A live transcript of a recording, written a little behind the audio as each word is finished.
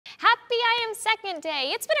I Am Second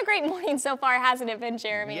Day. It's been a great morning so far, hasn't it been,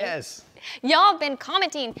 Jeremy? Yes. Y'all have been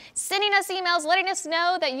commenting, sending us emails, letting us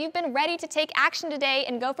know that you've been ready to take action today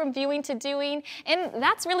and go from viewing to doing, and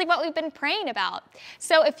that's really what we've been praying about.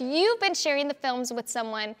 So if you've been sharing the films with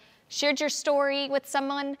someone, shared your story with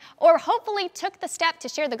someone, or hopefully took the step to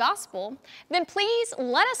share the gospel, then please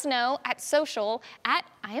let us know at social at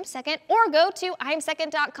IamSecond or go to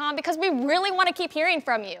IamSecond.com because we really want to keep hearing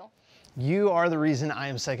from you. You are the reason I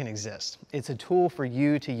Am Second exists. It's a tool for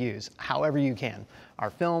you to use however you can. Our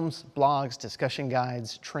films, blogs, discussion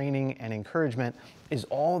guides, training, and encouragement is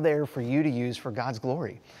all there for you to use for God's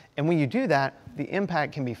glory. And when you do that, the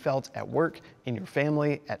impact can be felt at work, in your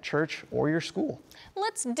family, at church, or your school.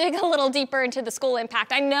 Let's dig a little deeper into the school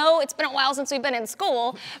impact. I know it's been a while since we've been in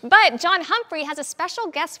school, but John Humphrey has a special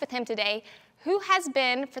guest with him today who has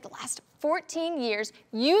been, for the last 14 years,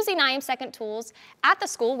 using I Am Second tools at the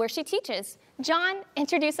school where she teaches. John,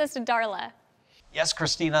 introduce us to Darla. Yes,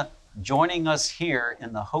 Christina, joining us here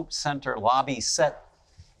in the Hope Center lobby set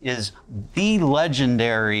is the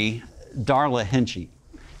legendary Darla Hinchey.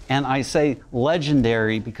 And I say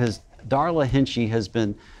legendary because Darla Hinchey has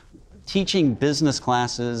been teaching business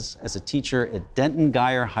classes as a teacher at Denton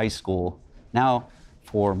Guyer High School now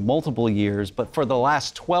for multiple years, but for the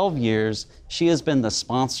last 12 years, she has been the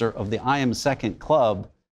sponsor of the I Am Second Club.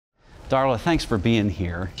 Darla, thanks for being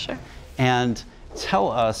here. Sure. And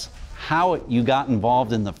tell us how you got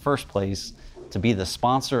involved in the first place to be the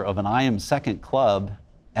sponsor of an I Am Second Club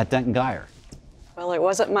at Denton Guyer. Well, it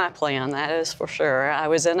wasn't my plan, that is for sure. I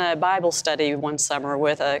was in a Bible study one summer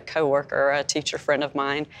with a coworker, a teacher friend of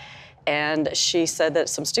mine, and she said that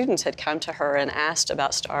some students had come to her and asked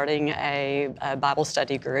about starting a Bible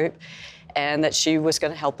study group and that she was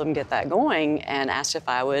going to help them get that going and asked if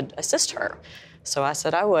I would assist her. So I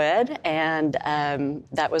said I would, and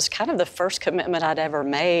that was kind of the first commitment I'd ever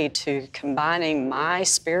made to combining my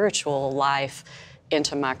spiritual life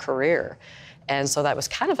into my career. And so that was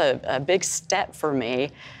kind of a big step for me.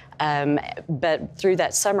 But through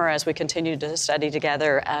that summer, as we continued to study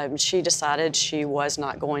together, she decided she was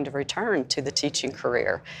not going to return to the teaching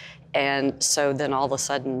career. And so then all of a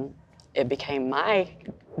sudden, it became my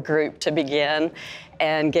group to begin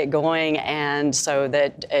and get going. And so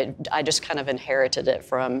that I just kind of inherited it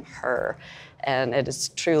from her. And it has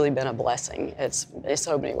truly been a blessing. It's in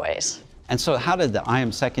so many ways. And so how did the I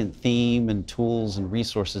Am Second theme and tools and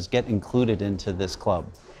resources get included into this club?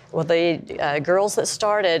 Well, the girls that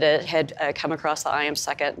started it had come across the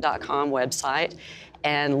IamSecond.com website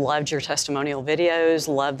and loved your testimonial videos,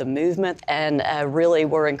 loved the movement, and really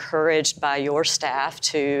were encouraged by your staff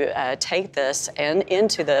to take this and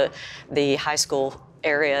into the high school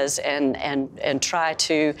areas and try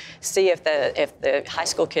to see if the high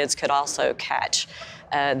school kids could also catch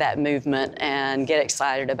that movement and get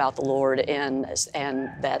excited about the Lord, and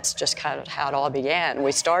that's just kind of how it all began.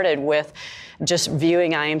 We started with just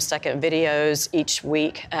viewing I Am Second videos each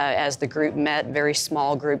week as the group met, very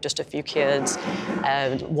small group, just a few kids,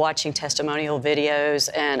 watching testimonial videos,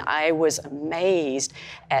 and I was amazed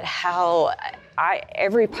at how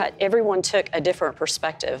everyone took a different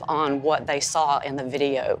perspective on what they saw in the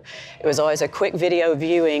video. It was always a quick video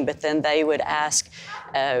viewing, but then they would have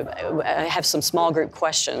some small group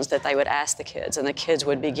questions that they would ask the kids, and the kids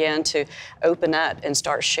would begin to open up and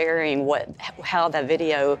start sharing how that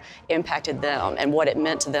video impacted them and what it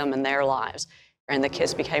meant to them in their lives. And the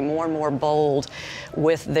kids became more and more bold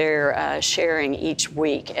with their sharing each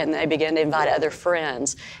week, and they began to invite other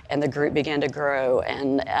friends, and the group began to grow.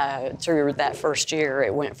 And through that first year,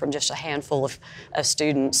 it went from just a handful of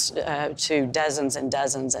students to dozens and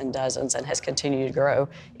dozens and dozens, and has continued to grow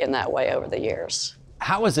in that way over the years.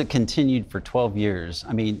 How has it continued for 12 years?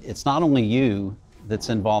 I mean, it's not only you that's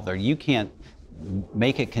involved there. You can't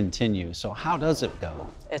make it continue. So how does it go?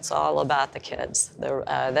 It's all about the kids.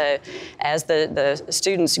 As the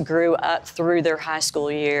students grew up through their high school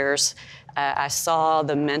years, I saw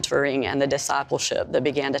the mentoring and the discipleship that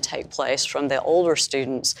began to take place from the older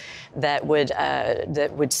students that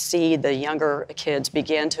would see the younger kids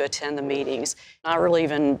begin to attend the meetings, not really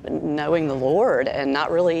even knowing the Lord and not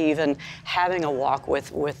really even having a walk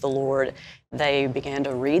with the Lord. They began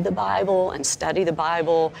to read the Bible and study the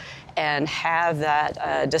Bible and have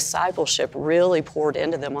that discipleship really poured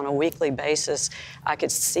into them on a weekly basis. I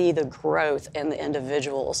could see the growth in the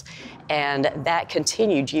individuals, and that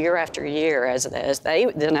continued year after year. As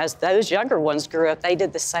those younger ones grew up, they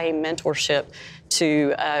did the same mentorship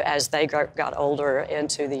as they got older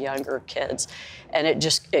into the younger kids. And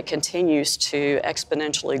it continues to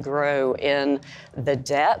exponentially grow in the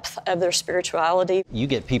depth of their spirituality. You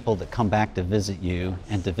get people that come back to to visit you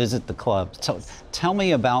and to visit the club. So tell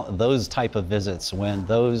me about those type of visits when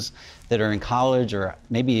those that are in college or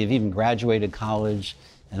maybe have even graduated college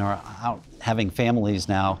and are out having families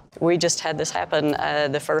now. We just had this happen.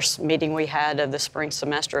 The first meeting we had of the spring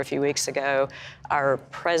semester a few weeks ago, our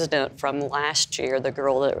president from last year, the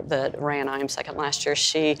girl that ran I Am Second last year,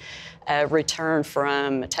 she returned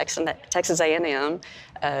from Texas A&M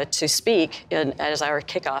to speak as our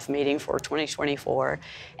kickoff meeting for 2024.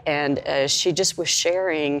 And she just was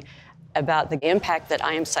sharing about the impact that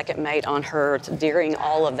I Am Second made on her during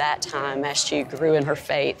all of that time as she grew in her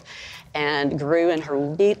faith and grew in her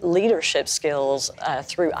leadership skills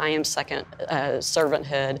through I Am Second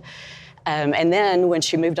servanthood. And then when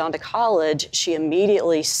she moved on to college, she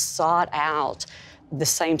immediately sought out the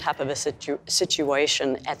same type of a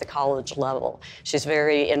situation at the college level. She's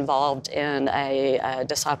very involved in a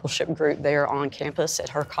discipleship group there on campus at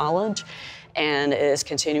her college, and is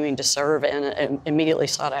continuing to serve and immediately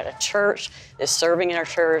sought out a church, is serving in our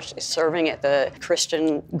church, is serving at the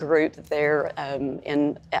Christian group there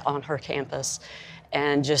on her campus,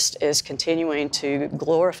 and just is continuing to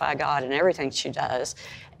glorify God in everything she does,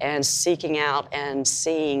 and seeking out and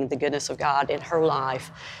seeing the goodness of God in her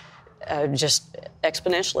life just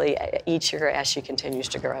exponentially each year as she continues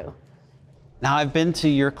to grow. Now, I've been to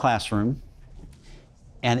your classroom,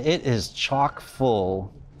 and it is chock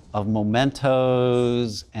full of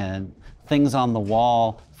mementos and things on the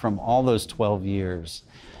wall from all those 12 years.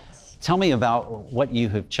 Tell me about what you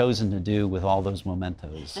have chosen to do with all those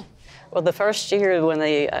mementos. Well, the first year when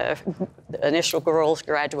the initial girls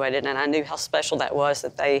graduated, and I knew how special that was,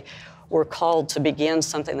 that they were called to begin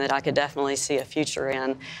something that I could definitely see a future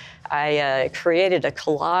in, I created a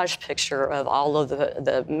collage picture of all of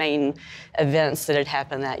the main events that had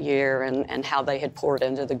happened that year and how they had poured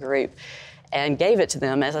into the group, and gave it to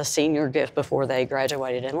them as a senior gift before they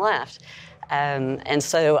graduated and left. And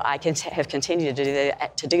so I have continued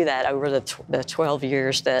to do that over the 12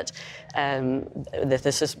 years that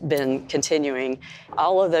this has been continuing.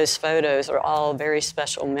 All of those photos are all very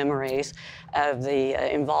special memories of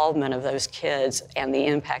the involvement of those kids and the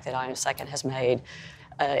impact that I Am Second has made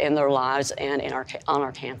in their lives and on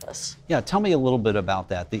our campus. Yeah, tell me a little bit about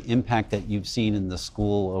that, the impact that you've seen in the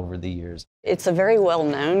school over the years. It's a very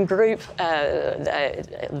well-known group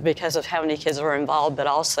because of how many kids are involved, but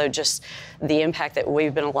also just the impact that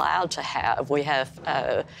we've been allowed to have. We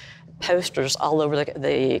have posters all over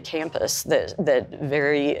the campus that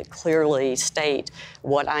very clearly state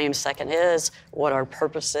what I Am Second is, what our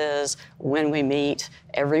purpose is, when we meet.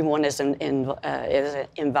 Everyone is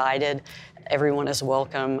invited. Everyone is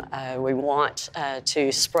welcome. We want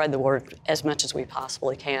to spread the word as much as we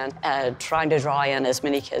possibly can, trying to draw in as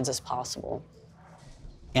many kids as possible.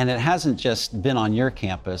 And it hasn't just been on your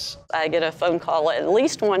campus. I get a phone call at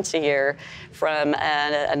least once a year from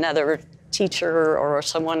another teacher or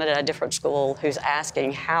someone at a different school who's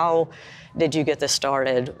asking, how did you get this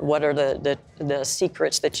started? What are the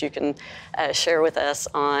secrets that you can share with us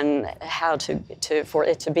on how for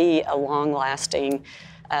it to be a long-lasting,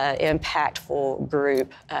 impactful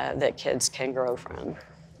group that kids can grow from?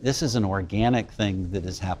 This is an organic thing that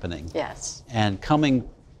is happening. Yes. And coming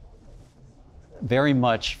very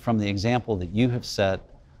much from the example that you have set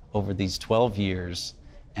over these 12 years,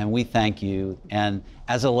 and we thank you. And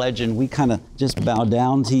as a legend, we kind of just bow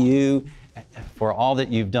down to you for all that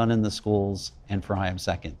you've done in the schools and for I Am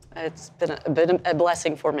Second. It's been a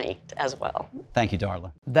blessing for me as well. Thank you,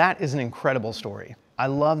 Darla. That is an incredible story. I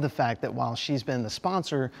love the fact that while she's been the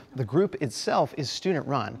sponsor, the group itself is student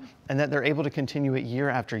run and that they're able to continue it year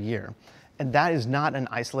after year. And that is not an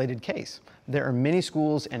isolated case. There are many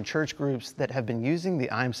schools and church groups that have been using the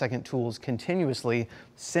I Am Second tools continuously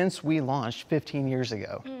since we launched 15 years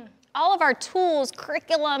ago. All of our tools,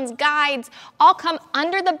 curriculums, guides, all come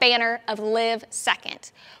under the banner of Live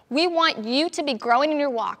Second. We want you to be growing in your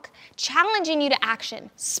walk, challenging you to action,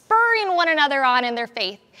 spurring one another on in their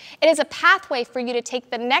faith. It is a pathway for you to take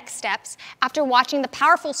the next steps after watching the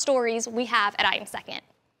powerful stories we have at I Am Second.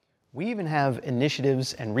 We even have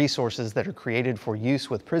initiatives and resources that are created for use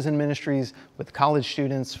with prison ministries, with college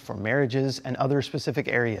students, for marriages, and other specific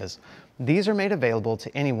areas. These are made available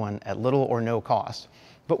to anyone at little or no cost.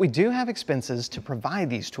 But we do have expenses to provide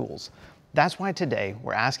these tools. That's why today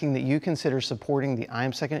we're asking that you consider supporting the I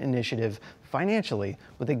Am Second initiative financially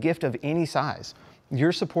with a gift of any size.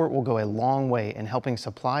 Your support will go a long way in helping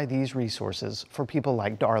supply these resources for people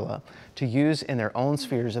like Darla to use in their own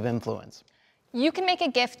spheres of influence. You can make a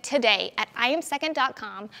gift today at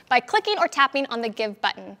iamsecond.com by clicking or tapping on the Give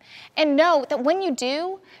button. And know that when you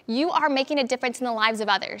do, you are making a difference in the lives of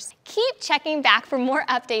others. Keep checking back for more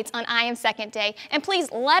updates on I Am Second Day, and please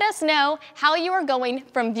let us know how you are going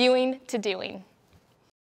from viewing to doing.